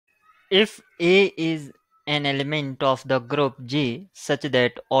If A is an element of the group G such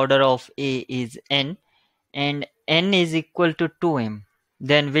that order of A is n and n is equal to 2m,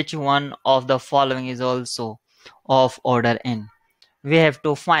 then which one of the following is also of order n? We have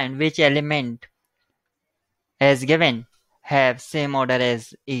to find which element as given have same order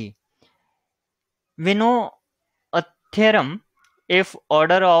as A. We know a theorem: if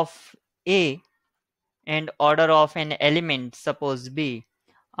order of A and order of an element, suppose B,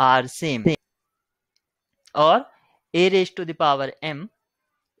 are same, or A raised to the power m,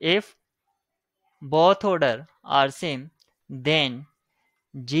 if both order are same, then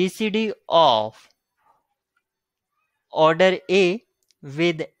GCD of order A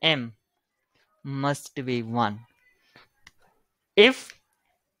with m must be 1. If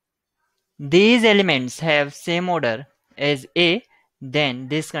these elements have same order as A, then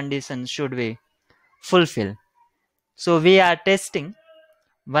this condition should be fulfilled. So we are testing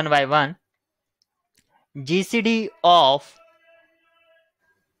one by one. GCD of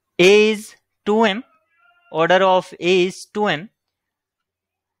A is 2m, order of A is 2m,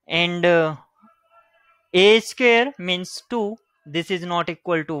 and A square means 2. This is not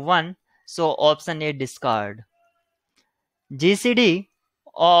equal to 1, so option A discard. GCD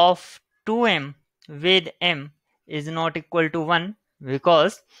of 2m with m is not equal to 1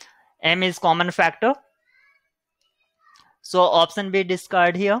 because m is common factor, so option B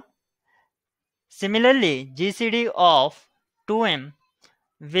discard here. Similarly, GCD of 2m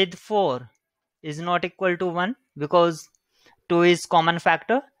with 4 is not equal to 1 because 2 is common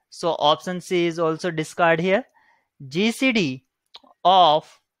factor, so option C is also discard here. GCD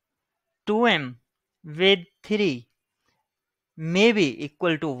of 2m with 3 may be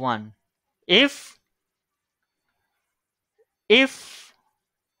equal to 1 if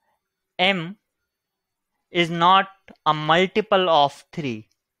m is not a multiple of 3.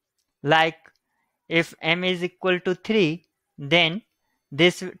 Like if m is equal to 3, then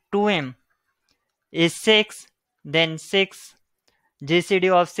this 2m is 6, then 6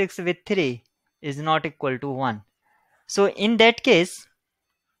 GCD of 6 with 3 is not equal to 1. So in that case,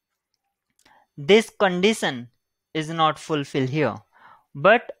 this condition is not fulfilled here,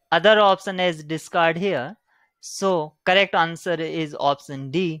 but other option is discard here, so correct answer is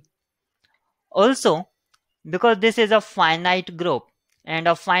option D. Also, because this is a finite group and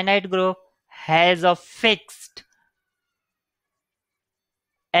a finite group has a fixed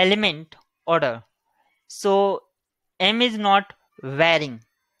element order, so m is not varying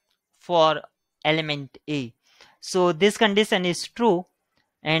for element A, so this condition is true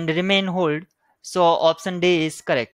and remain hold, so option D is correct.